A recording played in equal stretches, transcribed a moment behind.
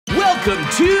Welcome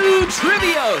to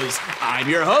Trivios. I'm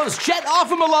your host, Chet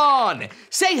Milan.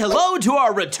 Say hello to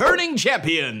our returning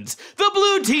champions, the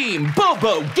blue team,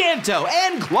 Bobo, Ganto,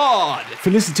 and Claude.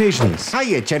 Felicitations.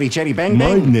 Hiya, Cherry Bang Bang.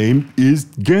 My name is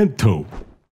Ganto.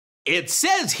 It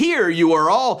says here you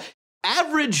are all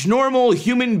average, normal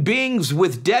human beings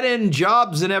with dead-end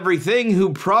jobs and everything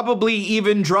who probably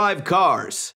even drive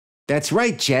cars. That's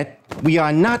right, Chet. We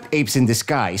are not apes in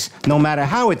disguise, no matter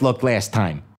how it looked last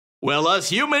time. Well, us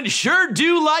humans sure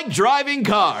do like driving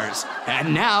cars.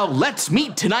 And now, let's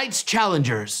meet tonight's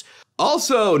challengers.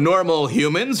 Also normal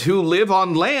humans who live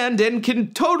on land and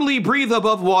can totally breathe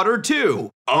above water,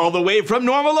 too. All the way from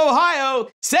Normal, Ohio,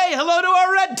 say hello to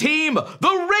our red team,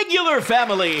 the Regular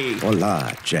family.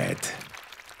 Hola, Chet.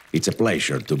 It's a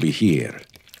pleasure to be here.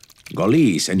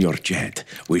 Golis and your Chet,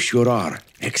 we sure are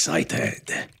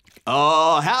excited.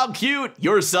 Oh, how cute.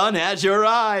 Your son has your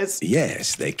eyes.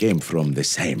 Yes, they came from the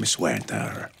same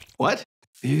sweater. What?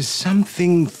 There's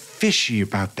something fishy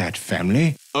about that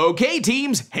family. Okay,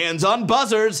 teams, hands on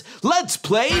buzzers. Let's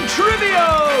play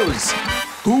Trivios!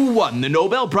 Who won the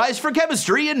Nobel Prize for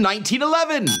Chemistry in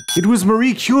 1911? It was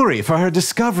Marie Curie for her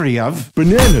discovery of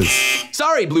bananas.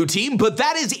 Sorry, blue team, but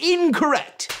that is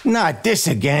incorrect. Not this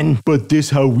again. But this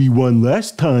how we won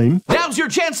last time. Now's your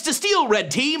chance to steal,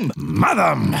 red team.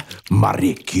 Madame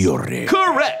Marie Curie.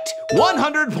 Correct.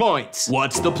 100 points.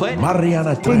 What's the plan?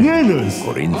 Mariana Bananas.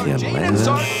 Corinthian Jane, I'm leather.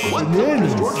 sorry. What?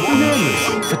 Bananas.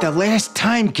 For the last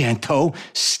time, Ganto,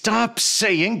 stop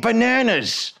saying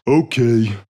bananas.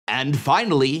 Okay. And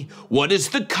finally, what is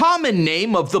the common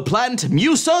name of the plant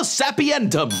Musa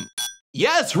sapientum?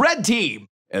 Yes, red team.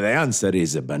 The answer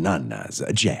is bananas,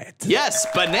 Chet. Yes,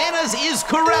 bananas is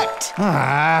correct.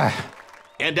 Ah.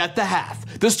 And at the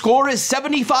half, the score is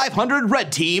 7,500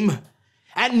 red team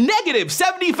and negative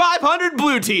 7,500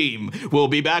 blue team. We'll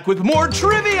be back with more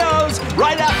Trivios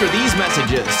right after these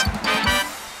messages.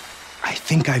 I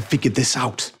think I figured this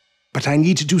out, but I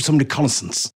need to do some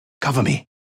reconnaissance. Cover me.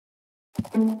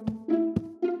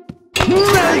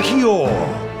 Malchior!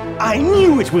 I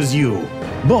knew it was you.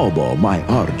 Bobo, my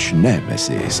arch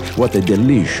nemesis. What a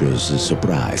delicious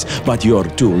surprise. But you're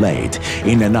too late.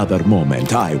 In another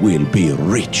moment, I will be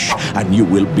rich, and you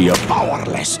will be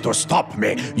powerless to stop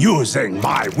me using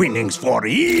my winnings for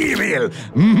evil.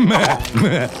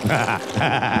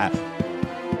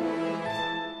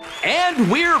 And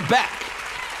we're back.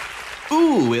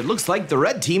 Ooh, it looks like the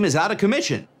red team is out of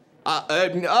commission.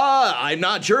 I'm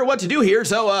not sure what to do here,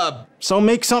 so, So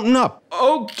make something up.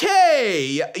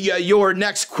 Okay. Your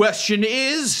next question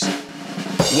is,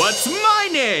 what's my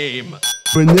name?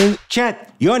 Banana.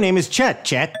 Chet. Your name is Chet,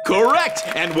 Chet. Correct.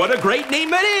 And what a great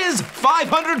name it is.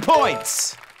 500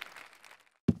 points.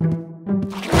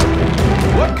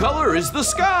 What color is the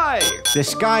sky? The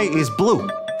sky is blue.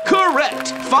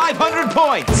 Correct. 500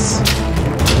 points.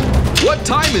 What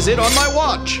time is it on my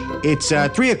watch? It's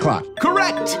 3 o'clock.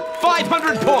 Correct.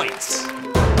 500 points.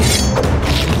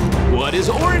 What is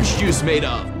orange juice made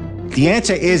of? The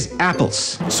answer is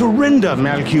apples. Surrender,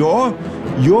 Malchior.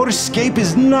 Your escape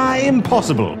is nigh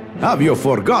impossible. Have you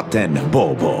forgotten,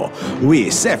 Bobo? We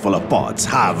cephalopods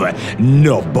have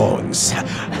no bones.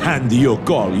 And you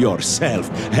call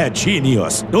yourself a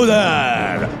genius. Do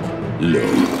there!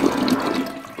 Look.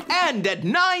 And at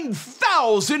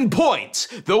 9,000 points,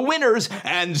 the winners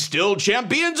and still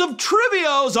champions of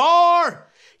Trivios are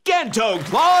Ganto,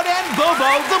 Claude, and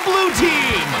Bobo, the blue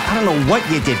team. I don't know what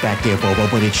you did back there, Bobo,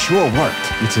 but it sure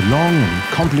worked. It's a long and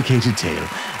complicated tale.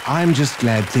 I'm just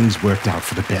glad things worked out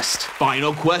for the best.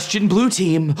 Final question, blue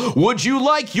team. Would you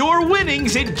like your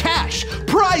winnings in cash,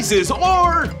 prizes,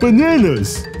 or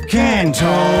Bananas. Ganto!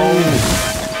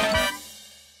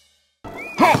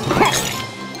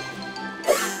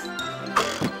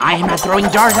 I am not throwing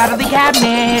jars out of the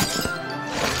cabinet.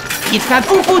 It's not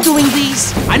Fufu doing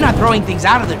this. I'm not throwing things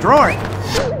out of the drawer.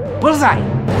 Bullseye.